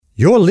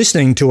You're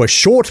listening to a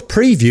short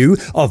preview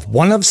of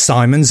one of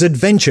Simon's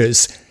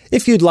adventures.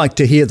 If you'd like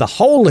to hear the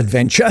whole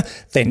adventure,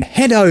 then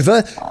head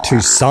over to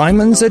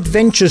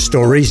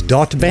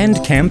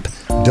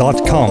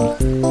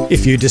simonsadventurestories.bandcamp.com.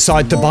 If you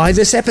decide to buy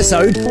this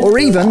episode, or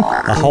even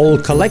a whole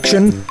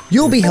collection,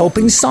 you'll be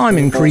helping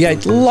Simon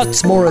create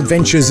lots more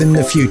adventures in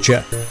the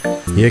future.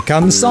 Here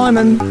comes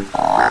Simon.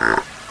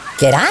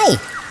 G'day,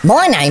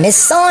 my name is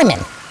Simon.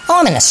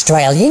 I'm an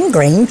Australian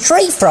green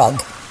tree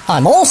frog.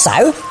 I'm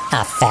also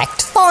a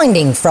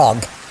fact-finding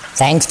frog.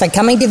 Thanks for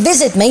coming to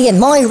visit me in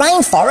my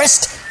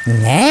rainforest.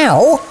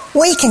 Now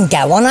we can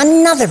go on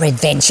another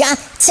adventure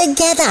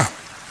together.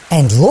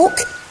 And look,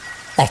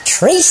 the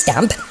tree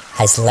stump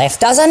has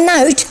left us a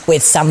note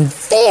with some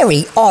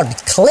very odd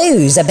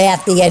clues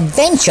about the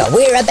adventure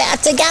we're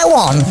about to go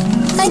on.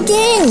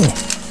 Again,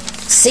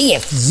 see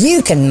if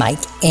you can make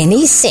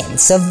any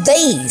sense of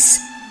these.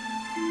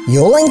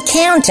 You'll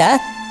encounter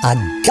a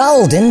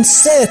golden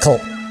circle,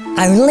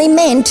 only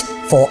meant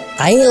for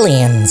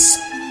aliens.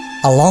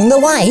 Along the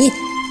way,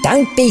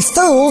 don't be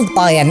fooled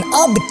by an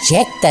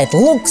object that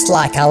looks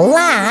like a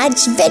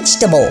large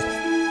vegetable.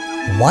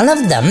 One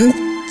of them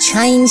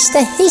changed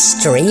the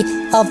history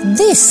of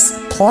this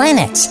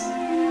planet.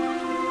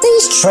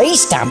 These tree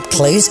stump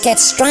clues get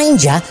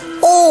stranger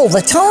all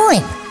the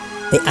time.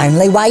 The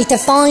only way to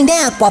find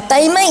out what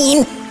they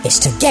mean is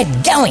to get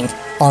going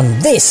on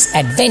this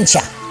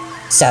adventure.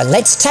 So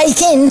let's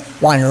take in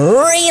one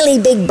really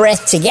big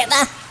breath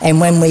together, and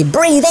when we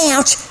breathe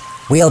out,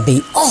 we'll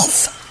be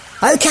off.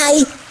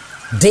 Okay,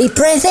 deep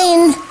breath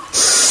in,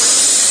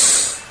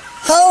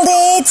 hold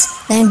it,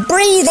 and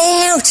breathe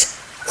out.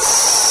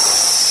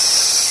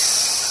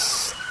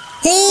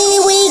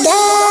 Here we go!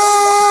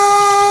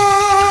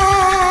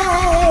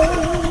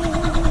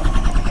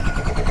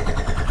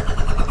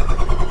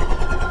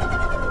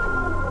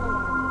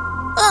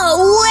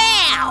 Oh,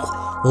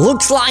 wow!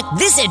 Looks like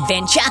this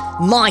adventure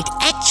might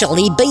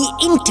actually be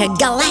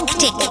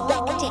intergalactic.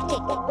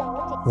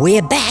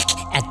 We're back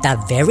at the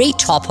very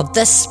top of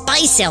the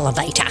space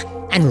elevator,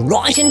 and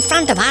right in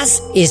front of us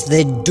is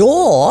the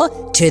door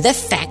to the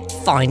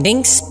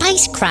fact-finding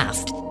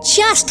spacecraft,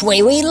 just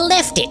where we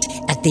left it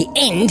at the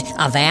end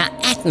of our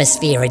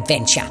atmosphere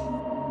adventure.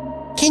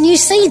 Can you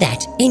see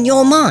that in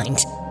your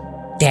mind?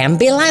 Down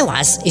below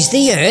us is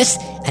the Earth,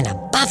 and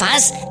above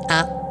us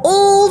are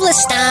all the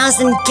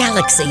stars and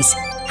galaxies,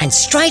 and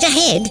straight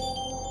ahead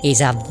is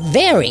a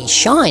very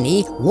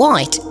shiny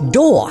white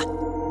door.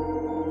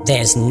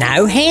 There's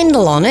no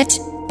handle on it,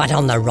 but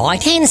on the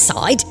right-hand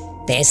side,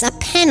 there's a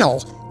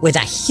panel with a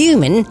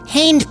human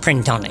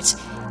handprint on it.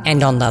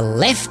 And on the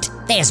left,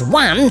 there's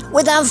one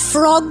with a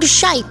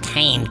frog-shaped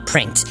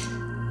handprint.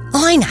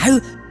 I know.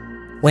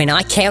 When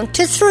I count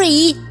to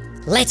 3,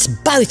 let's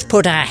both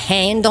put our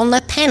hand on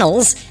the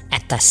panels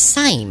at the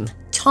same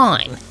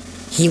time.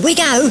 Here we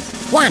go.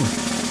 1,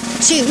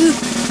 2,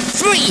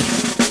 3.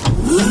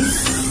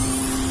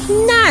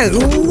 No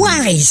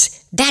worries.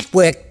 That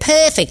worked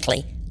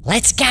perfectly.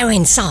 Let's go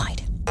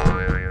inside.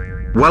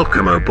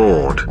 Welcome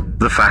aboard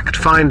the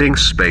fact-finding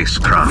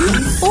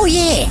spacecraft. Oh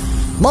yeah,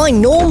 my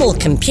normal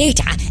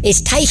computer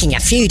is taking a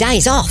few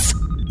days off.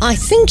 I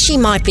think she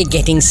might be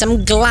getting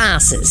some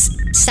glasses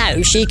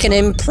so she can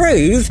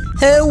improve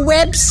her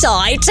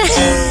website.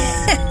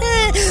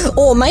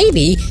 Or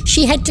maybe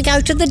she had to go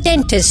to the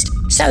dentist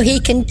so he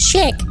can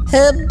check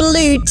her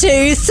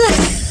Bluetooth.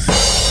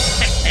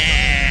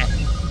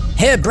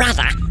 Her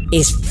brother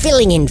is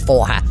filling in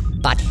for her,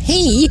 but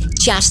he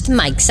just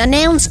makes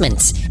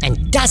announcements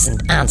and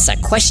doesn't answer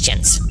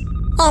questions.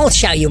 I'll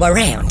show you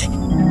around.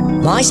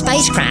 My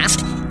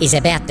spacecraft is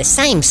about the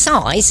same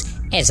size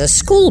as a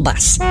school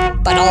bus,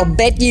 but I'll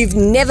bet you've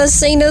never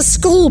seen a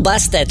school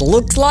bus that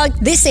looks like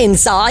this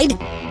inside.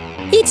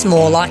 It's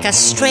more like a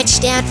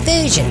stretched out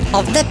version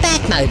of the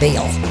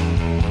Batmobile.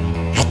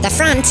 At the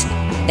front,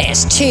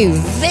 there's 2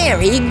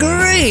 very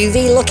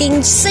groovy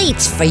looking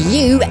seats for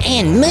you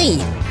and me,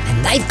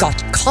 and they've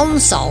got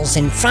consoles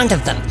in front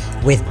of them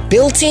with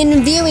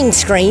built-in viewing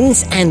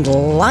screens and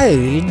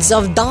loads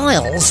of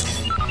dials.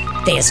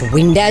 There's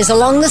windows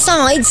along the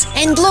sides,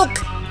 and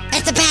look,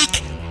 at the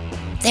back,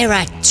 there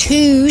are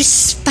 2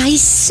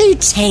 space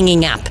suits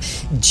hanging up,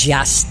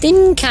 just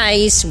in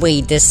case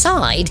we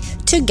decide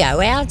to go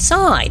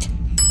outside.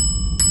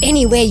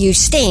 Anywhere you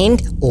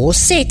stand or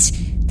sit,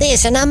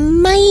 there's an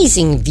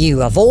amazing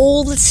view of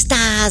all the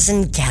stars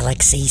and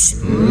galaxies.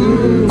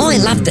 I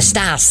love the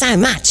stars so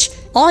much,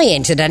 I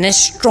entered an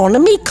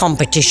astronomy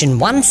competition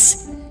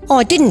once.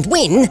 I didn't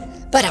win,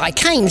 but I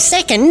came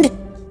second,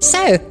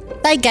 so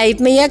they gave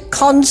me a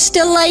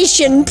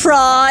constellation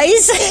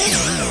prize.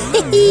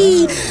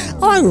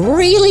 I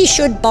really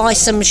should buy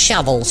some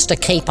shovels to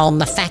keep on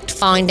the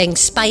fact-finding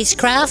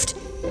spacecraft.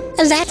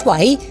 That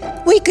way,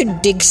 we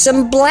could dig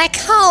some black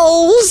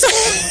holes.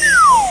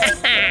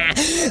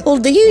 Well,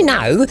 do you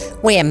know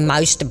where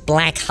most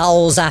black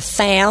holes are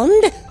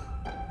found?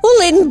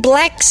 Well, in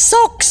black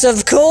socks,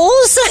 of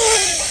course.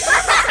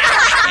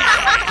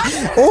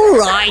 All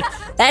right,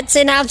 that's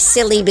enough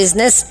silly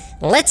business.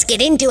 Let's get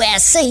into our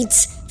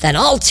seats then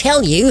I'll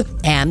tell you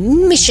our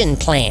mission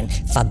plan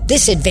for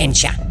this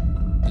adventure.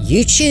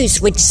 You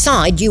choose which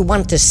side you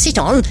want to sit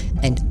on,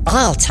 and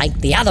I'll take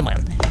the other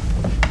one.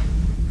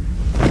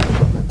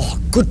 Oh,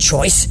 good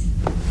choice.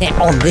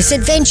 Now, on this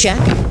adventure,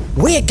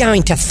 we're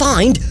going to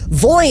find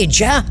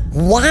Voyager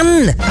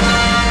 1.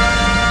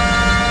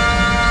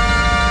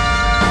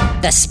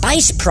 The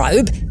space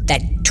probe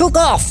that took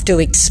off to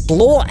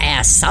explore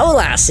our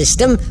solar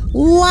system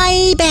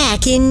way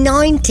back in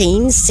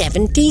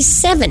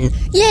 1977.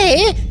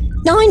 Yeah,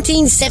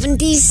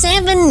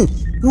 1977!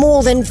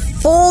 More than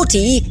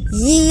 40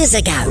 years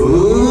ago.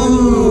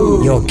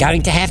 Ooh. You're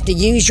going to have to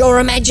use your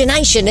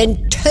imagination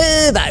and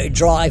turbo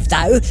drive,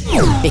 though,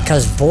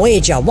 because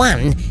Voyager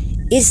 1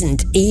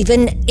 isn't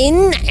even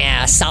in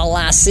our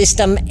solar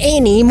system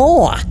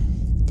anymore.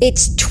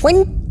 It's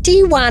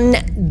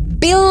 21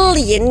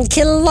 billion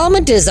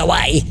kilometres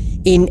away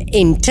in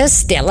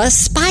interstellar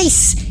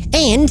space,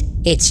 and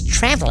it's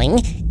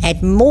travelling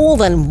at more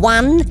than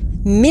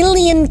 1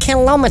 million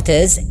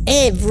kilometres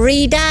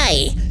every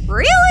day.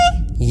 Really?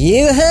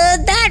 You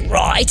heard that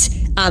right.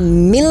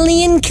 1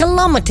 million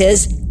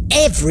kilometres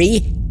every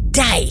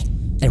day.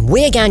 And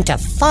we're going to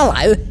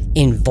follow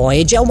in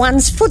Voyager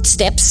 1's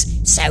footsteps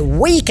so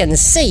we can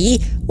see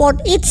what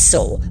it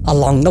saw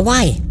along the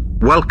way.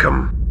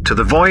 Welcome to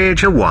the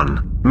Voyager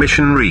 1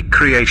 mission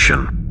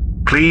recreation.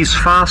 Please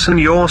fasten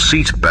your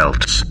seat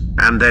belts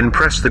and then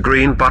press the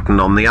green button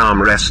on the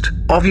armrest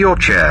of your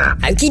chair.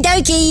 Okie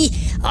dokie.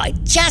 I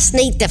just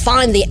need to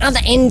find the other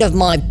end of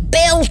my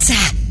belt.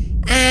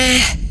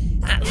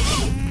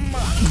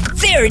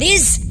 There it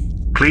is.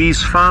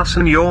 Please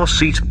fasten your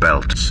seat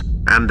belts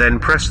and then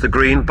press the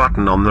green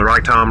button on the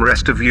right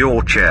armrest of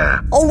your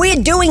chair. Oh, we're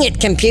doing it,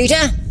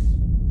 computer.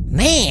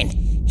 Man,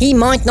 he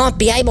might not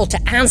be able to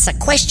answer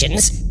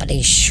questions, but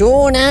he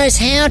sure knows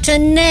how to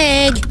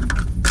nag.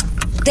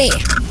 There,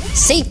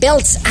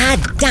 seatbelts are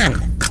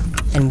done.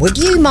 And would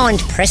you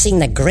mind pressing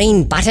the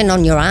green button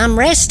on your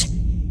armrest?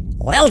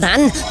 Well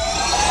done.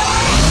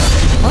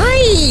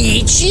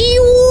 Hey,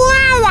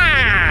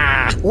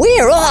 chihuahua!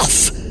 We're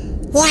off.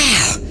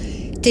 Wow.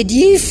 Did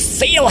you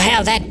feel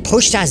how that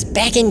pushed us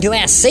back into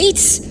our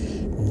seats?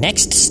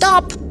 Next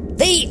stop,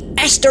 the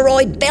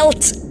asteroid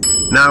belt.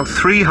 Now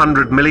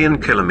 300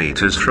 million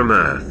kilometres from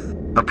Earth,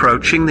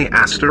 approaching the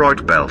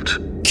asteroid belt.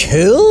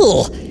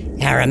 Cool.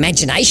 Our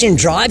imagination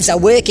drives are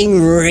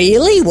working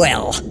really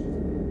well.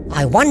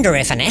 I wonder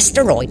if an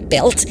asteroid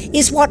belt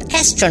is what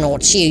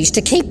astronauts use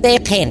to keep their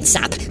pants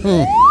up.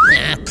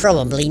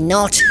 Probably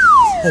not.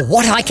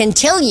 What I can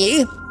tell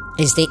you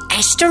is the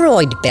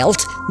asteroid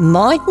belt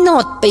might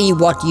not be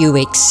what you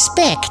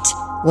expect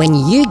when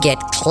you get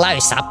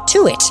close up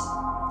to it.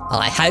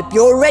 I hope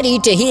you're ready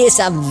to hear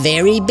some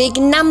very big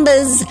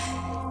numbers.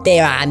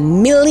 There are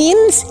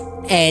millions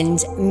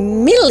and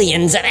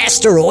millions of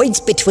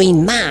asteroids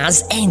between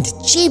Mars and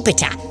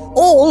Jupiter,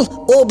 all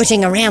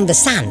orbiting around the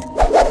Sun.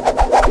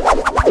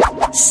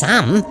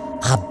 Some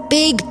are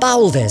big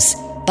boulders,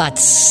 but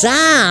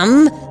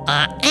some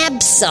are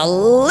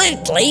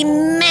absolutely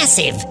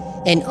massive.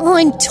 And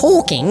I'm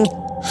talking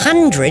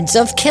hundreds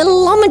of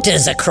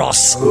kilometres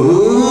across.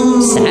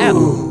 Ooh.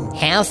 So,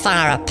 how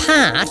far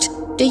apart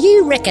do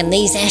you reckon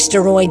these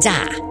asteroids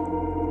are?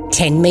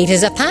 10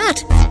 metres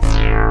apart?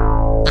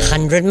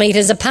 100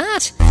 metres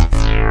apart?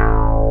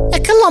 A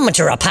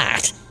kilometre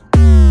apart?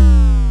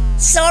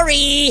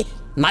 Sorry,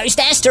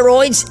 most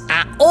asteroids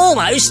are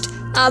almost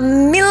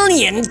 1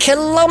 million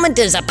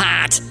kilometres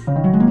apart.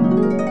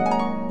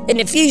 And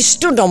if you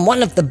stood on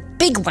one of the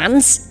big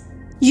ones,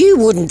 you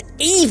wouldn't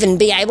even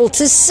be able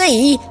to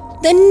see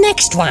the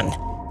next one.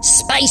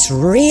 Space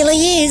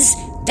really is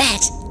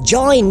that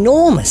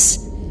ginormous.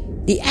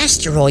 The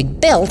asteroid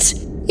belt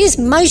is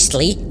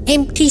mostly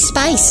empty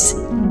space.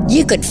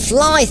 You could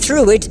fly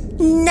through it,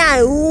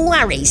 no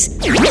worries.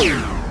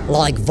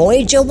 Like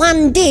Voyager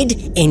 1 did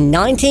in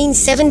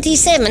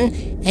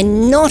 1977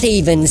 and not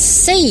even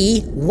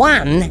see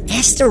one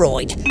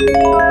asteroid.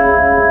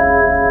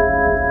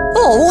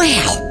 Oh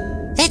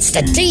wow, that's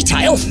the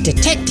detail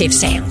detective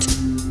sound.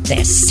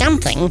 There's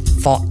something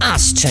for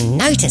us to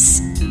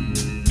notice.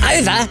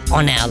 Over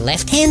on our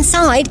left-hand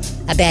side,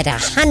 about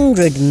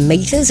 100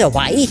 metres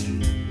away,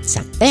 it's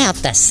about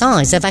the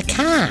size of a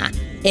car,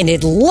 and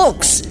it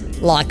looks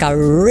like a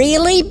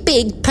really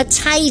big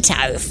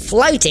potato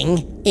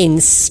floating in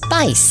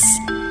space.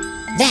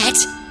 That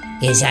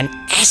is an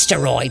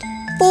asteroid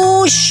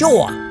for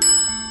sure.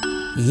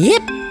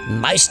 Yep,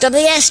 most of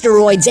the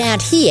asteroids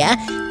out here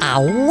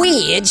are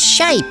weird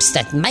shapes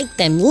that make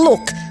them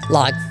look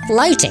like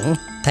floating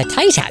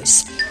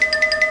potatoes.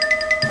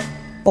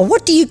 But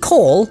what do you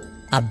call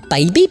a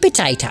baby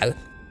potato?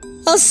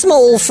 A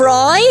small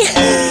fry?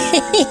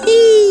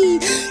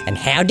 And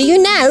how do you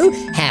know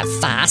how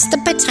fast the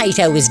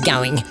potato is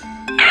going?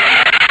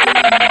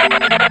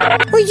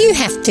 Well, you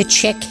have to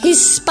check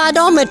his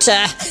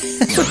speedometer.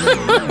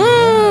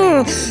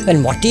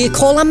 And what do you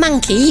call a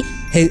monkey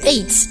who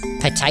eats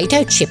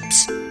potato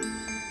chips?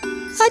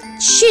 A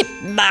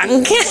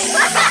chipmunk.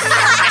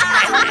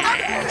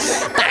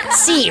 But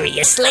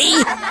seriously,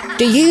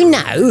 do you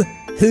know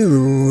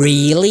who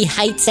really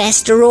hates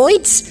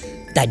asteroids?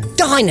 The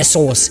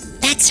dinosaurs,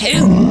 that's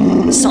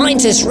who.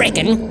 Scientists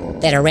reckon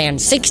that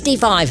around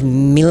 65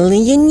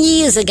 million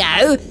years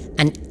ago,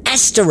 an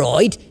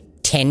asteroid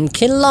 10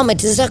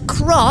 kilometres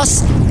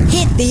across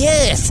hit the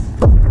Earth,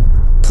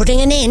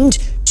 putting an end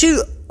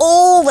to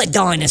all the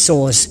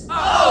dinosaurs.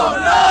 Oh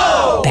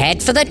no!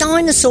 Bad for the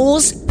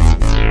dinosaurs,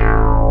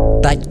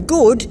 but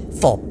good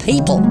for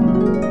people.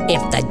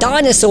 If the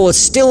dinosaurs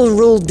still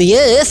ruled the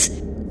Earth,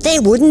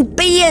 there wouldn't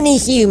be any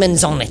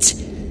humans on it.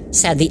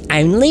 So the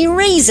only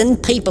reason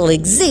people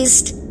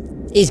exist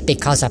is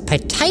because a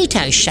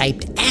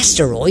potato-shaped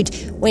asteroid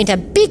went a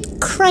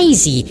bit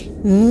crazy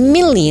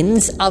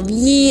millions of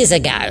years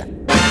ago.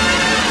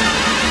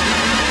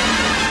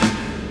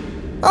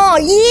 Oh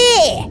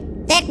yeah!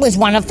 That was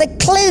one of the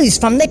clues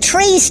from the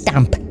tree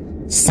stump.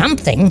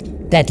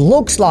 Something that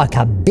looks like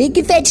a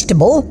big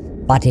vegetable,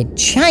 but it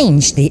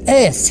changed the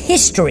Earth's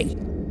history.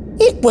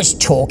 It was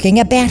talking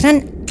about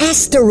an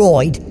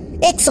asteroid.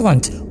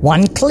 Excellent.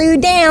 One clue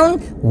down,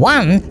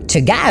 one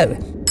to go.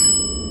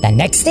 The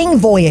next thing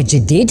Voyager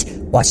did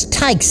was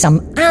take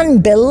some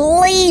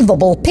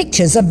unbelievable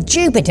pictures of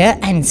Jupiter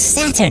and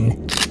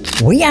Saturn.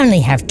 We only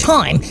have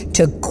time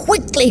to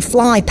quickly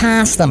fly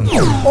past them,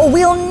 or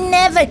we'll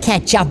never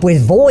catch up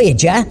with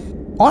Voyager.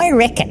 I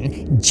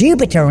reckon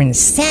Jupiter and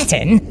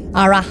Saturn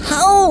are a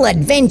whole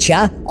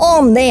adventure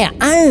on their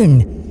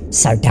own.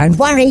 So don't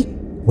worry,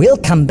 we'll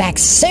come back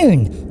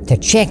soon to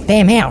check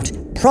them out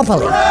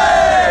properly.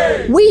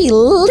 Hooray! We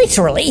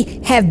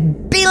literally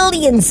have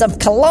billions of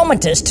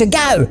kilometres to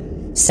go,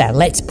 so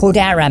let's put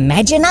our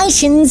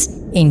imaginations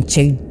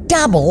into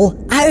double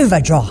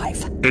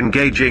overdrive.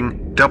 Engaging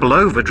double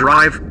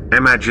overdrive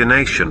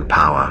imagination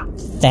power.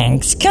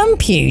 Thanks,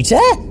 computer.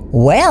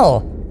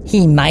 Well,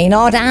 he may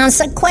not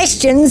answer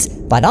questions,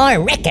 but I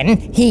reckon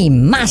he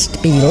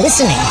must be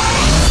listening.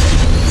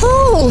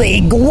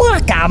 Holy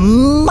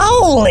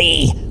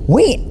guacamole!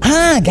 We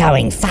are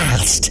going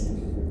fast.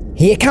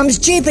 Here comes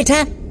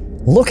Jupiter,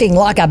 looking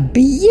like a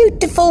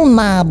beautiful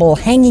marble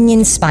hanging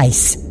in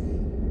space.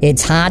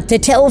 It's hard to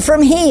tell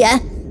from here,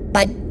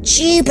 but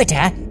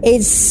Jupiter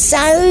is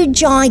so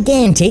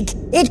gigantic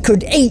it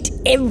could eat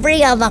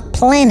every other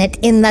planet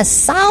in the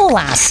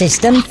solar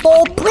system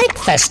for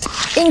breakfast,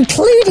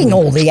 including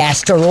all the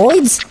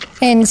asteroids,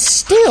 and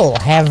still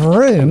have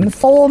room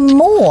for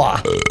more.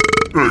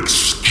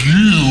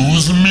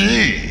 Excuse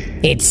me?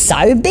 It's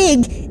so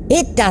big,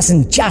 it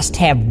doesn't just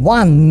have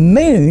one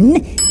moon,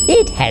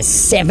 it has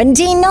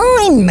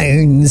 79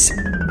 moons.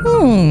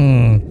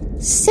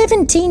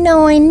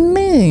 79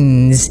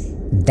 moons.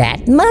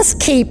 That must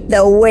keep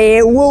the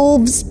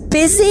werewolves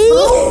busy.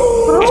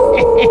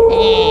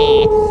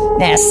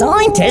 Now,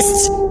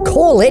 scientists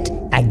call it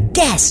a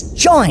gas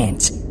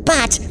giant,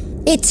 but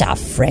it's a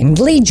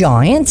friendly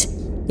giant.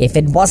 If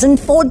it wasn't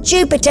for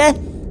Jupiter,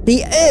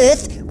 the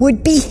Earth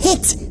would be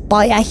hit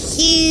by a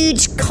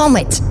huge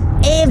comet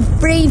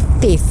every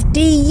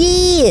 50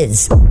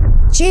 years.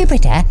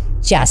 Jupiter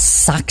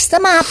just sucks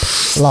them up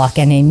like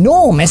an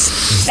enormous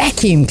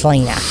vacuum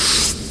cleaner.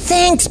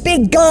 Thanks,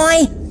 big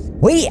guy.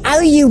 We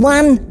owe you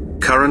one.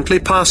 Currently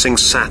passing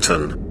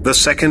Saturn, the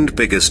second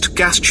biggest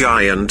gas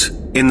giant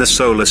in the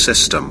solar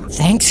system.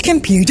 Thanks,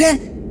 computer.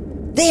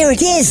 There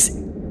it is.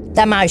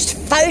 The most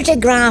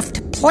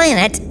photographed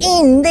planet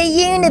in the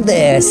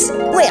universe.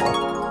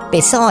 Well,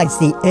 besides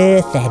the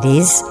Earth, that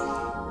is.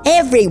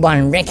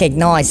 Everyone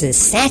recognises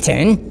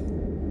Saturn.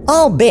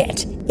 I'll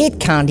bet it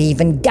can't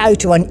even go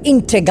to an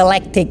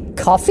intergalactic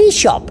coffee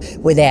shop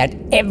without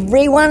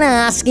everyone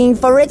asking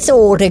for its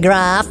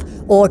autograph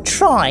or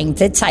trying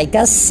to take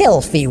a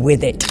selfie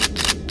with it.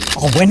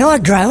 Oh, when I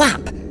grow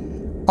up,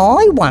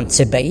 I want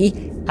to be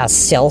a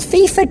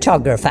selfie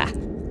photographer.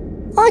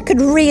 I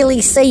could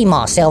really see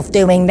myself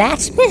doing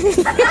that.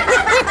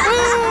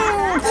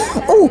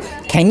 Oh,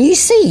 can you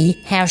see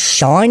how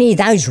shiny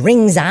those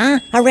rings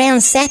are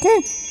around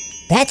Saturn?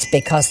 That's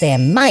because they're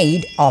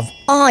made of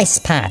ice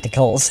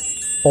particles,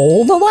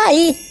 all the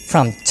way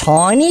from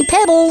tiny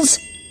pebbles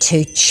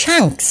to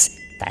chunks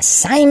the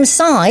same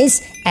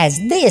size as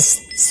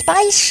this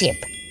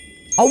spaceship.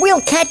 I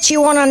will catch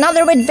you on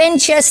another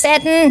adventure,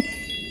 Saturn.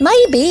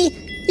 Maybe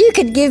you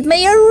could give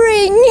me a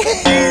ring.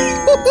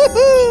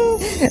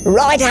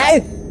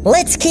 Righto,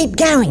 let's keep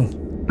going.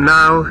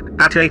 Now,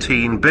 at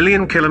 18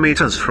 billion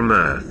kilometers from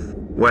Earth,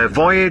 where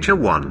Voyager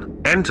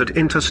 1 entered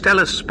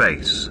interstellar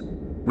space,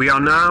 we are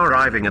now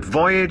arriving at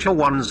Voyager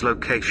 1's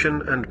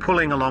location and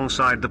pulling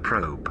alongside the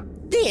probe.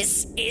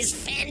 This is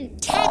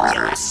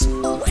fantabulous.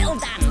 Well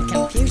done,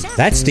 computer.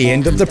 That's the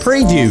end of the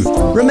preview.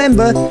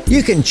 Remember,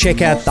 you can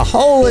check out the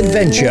whole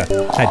adventure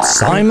at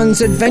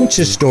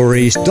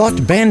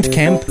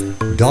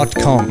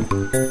simonsadventurestories.bandcamp.com.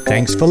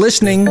 Thanks for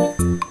listening.